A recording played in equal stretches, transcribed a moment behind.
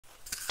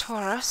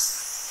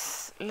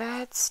Taurus,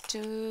 let's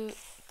do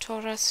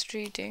Taurus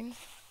reading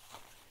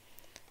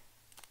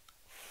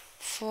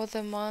for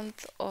the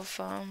month of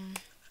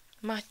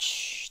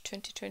March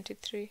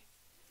 2023.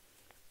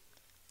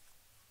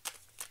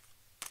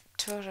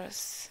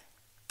 Taurus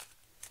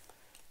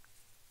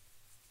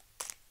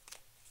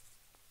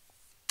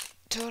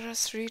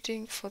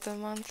reading for the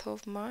month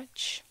of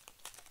March.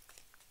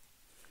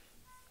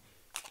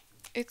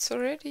 It's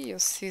already your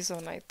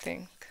season, I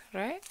think,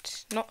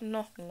 right?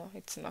 No,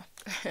 it's not.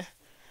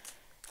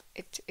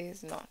 It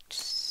is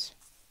not.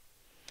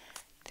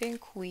 I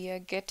think we are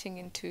getting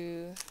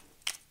into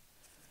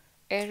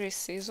Aries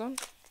season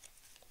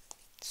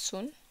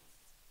soon.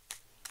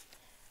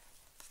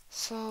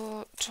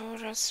 So,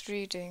 Taurus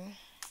reading.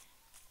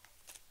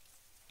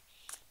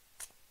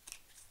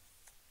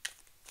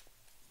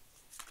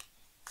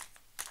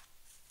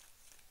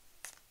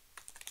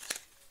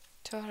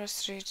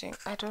 Taurus reading.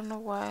 I don't know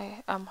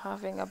why I'm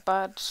having a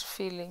bad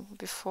feeling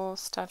before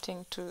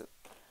starting to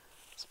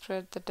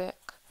spread the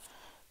deck.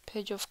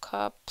 Page of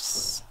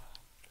Cups,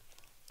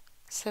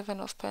 Seven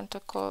of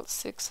Pentacles,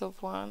 Six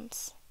of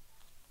Wands,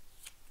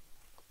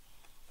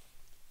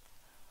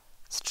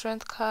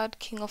 Strength card,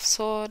 King of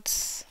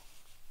Swords,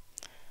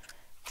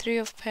 Three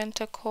of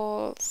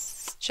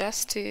Pentacles,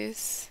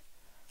 Justice,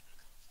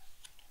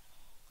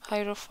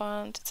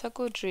 Hierophant. It's a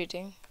good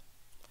reading.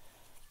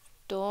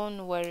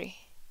 Don't worry.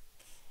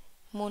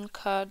 Moon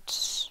card,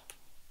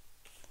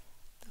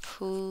 the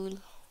Fool,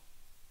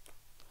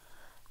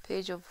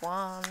 Page of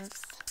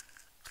Wands.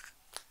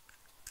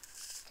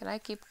 Can I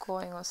keep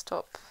going or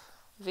stop?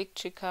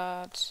 Victory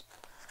card,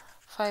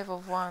 Five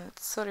of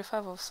Wands. Sorry,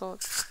 Five of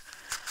Swords.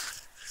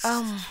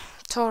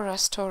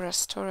 Taurus.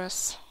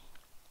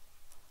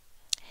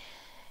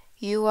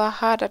 You are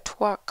hard at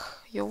work.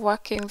 You're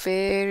working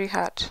very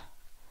hard.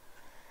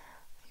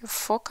 You're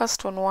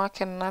focused on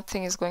work and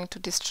nothing is going to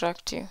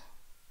distract you.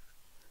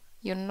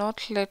 You're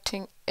not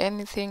letting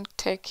anything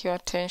take your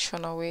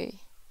attention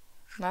away.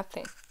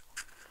 Nothing.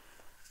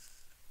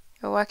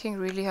 You're working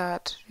really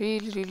hard.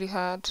 Really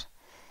hard.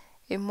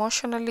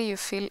 Emotionally, you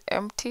feel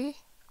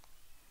empty.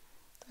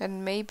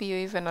 And maybe you're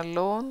even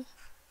alone.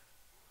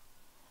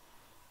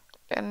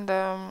 And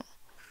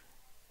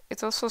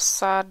it's also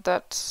sad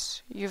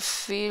that you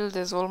feel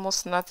there's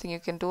almost nothing you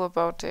can do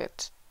about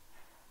it.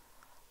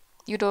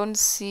 You don't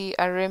see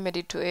a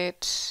remedy to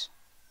it.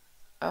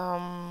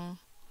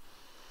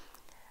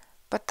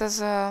 But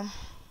there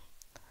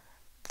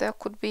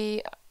could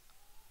be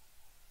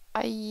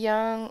a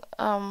young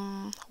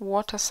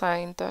water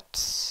sign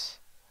that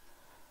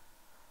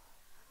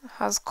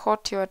has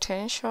caught your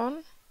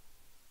attention.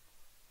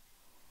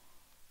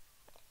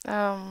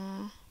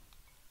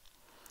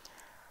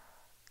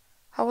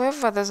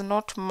 However, there's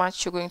not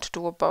much you're going to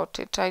do about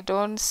it. I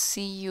don't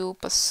see you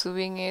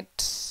pursuing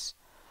it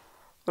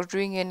or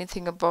doing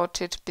anything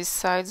about it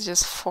besides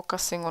just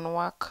focusing on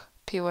work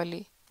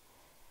purely.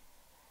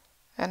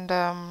 And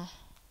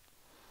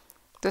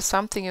there's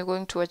something you're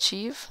going to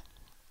achieve.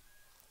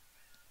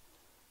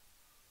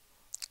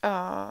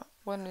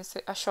 When we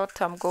say a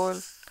short-term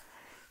goal,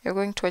 you're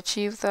going to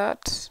achieve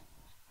that.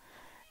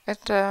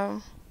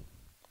 And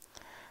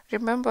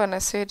remember when I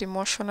said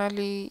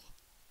emotionally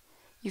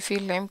you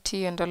feel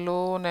empty and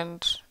alone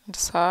and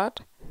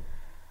sad?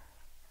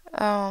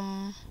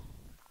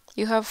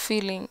 You have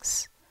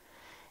feelings.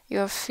 You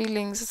have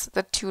feelings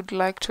that you'd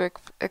like to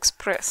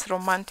express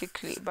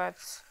romantically, but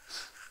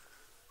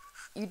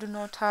you do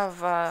not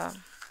have a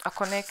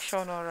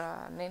connection or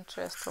an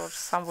interest or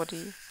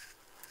somebody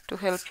to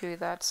help you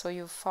with that. So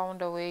you've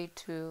found a way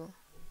to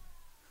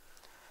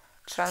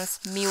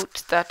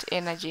transmute that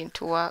energy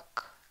into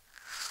work.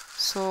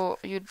 So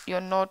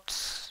you're not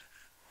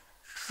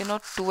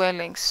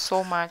dwelling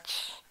so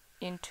much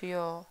into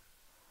your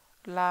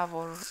love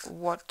or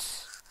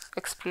what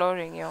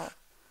exploring your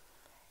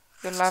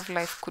love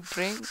life could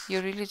bring.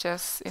 You're really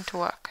just into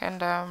work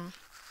and are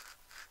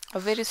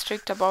very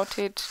strict about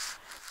it.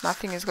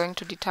 Nothing is going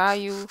to deter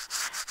you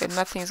and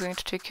nothing is going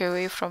to take you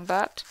away from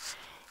that.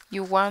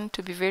 You want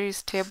to be very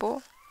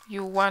stable.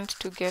 You want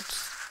to get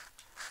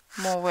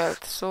more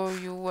wealth. So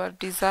you are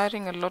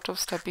desiring a lot of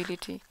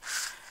stability.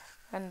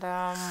 And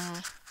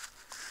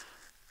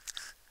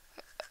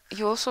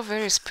you're also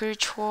very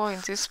spiritual in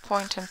this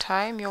point in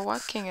time. You're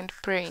working and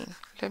praying.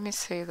 Let me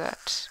say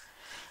that.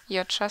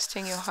 You're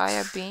trusting your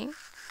higher being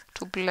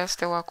to bless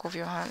the work of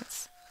your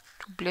hands,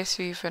 to bless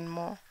you even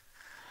more.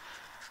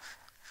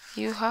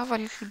 You have a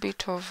little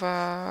bit of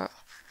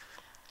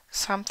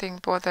something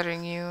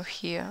bothering you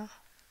here.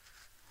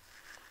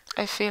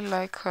 I feel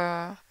like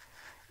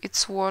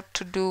it's what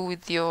to do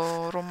with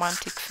your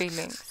romantic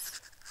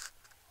feelings.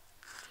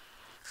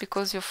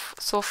 Because you're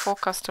so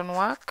focused on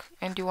work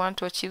and you want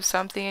to achieve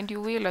something, and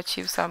you will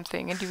achieve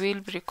something and you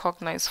will be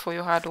recognized for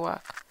your hard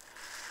work.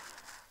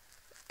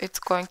 It's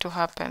going to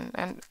happen,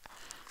 and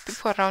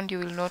people around you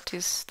will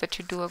notice that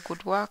you do a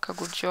good work, a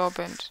good job,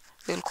 and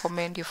they'll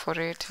commend you for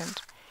it,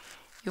 and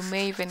you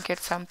may even get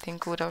something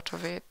good out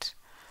of it.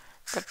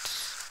 But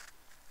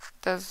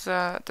there's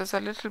a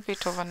little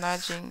bit of a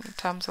nudging in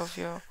terms of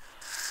your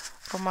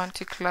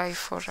romantic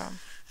life, or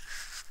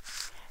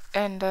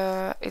and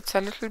it's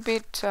a little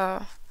bit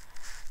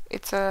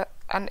it's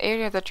an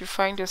area that you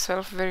find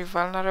yourself very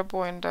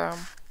vulnerable, and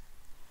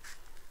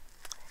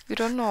you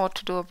don't know what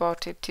to do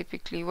about it.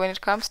 Typically when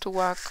it comes to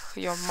work,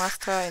 you're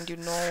master and you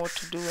know what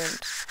to do, and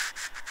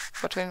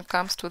but when it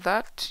comes to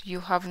that, you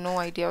have no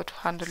idea how to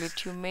handle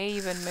it. You may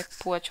even make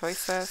poor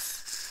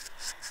choices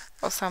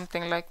or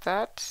something like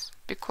that,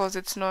 because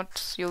it's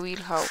not your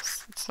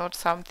wheelhouse. It's not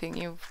something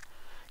you've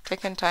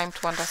taken time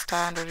to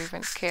understand or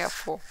even care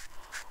for.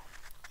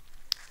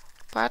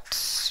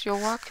 But your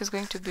work is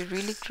going to be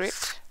really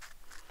great.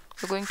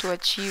 You're going to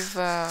achieve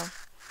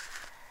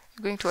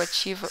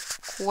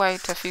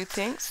quite a few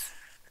things.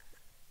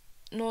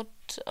 Not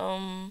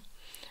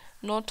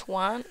not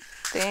one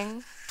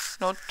thing,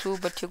 not two,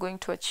 but you're going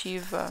to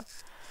achieve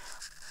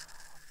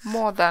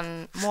more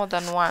than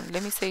one.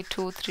 Let me say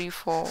 2, 3,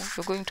 4.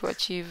 You're going to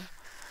achieve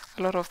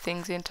a lot of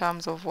things in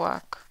terms of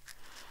work,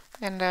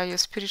 and your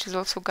spirit is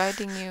also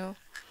guiding you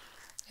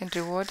and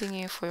rewarding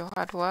you for your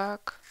hard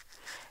work.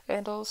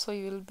 And also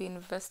you will be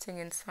investing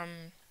in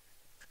some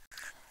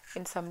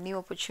new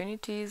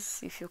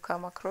opportunities if you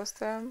come across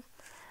them.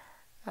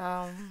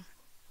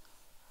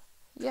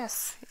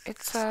 Yes,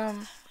 it's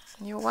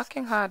you're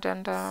working hard,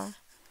 and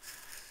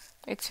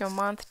it's your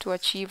month to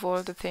achieve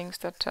all the things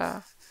that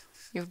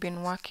you've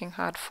been working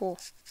hard for.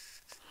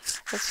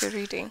 That's your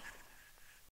reading.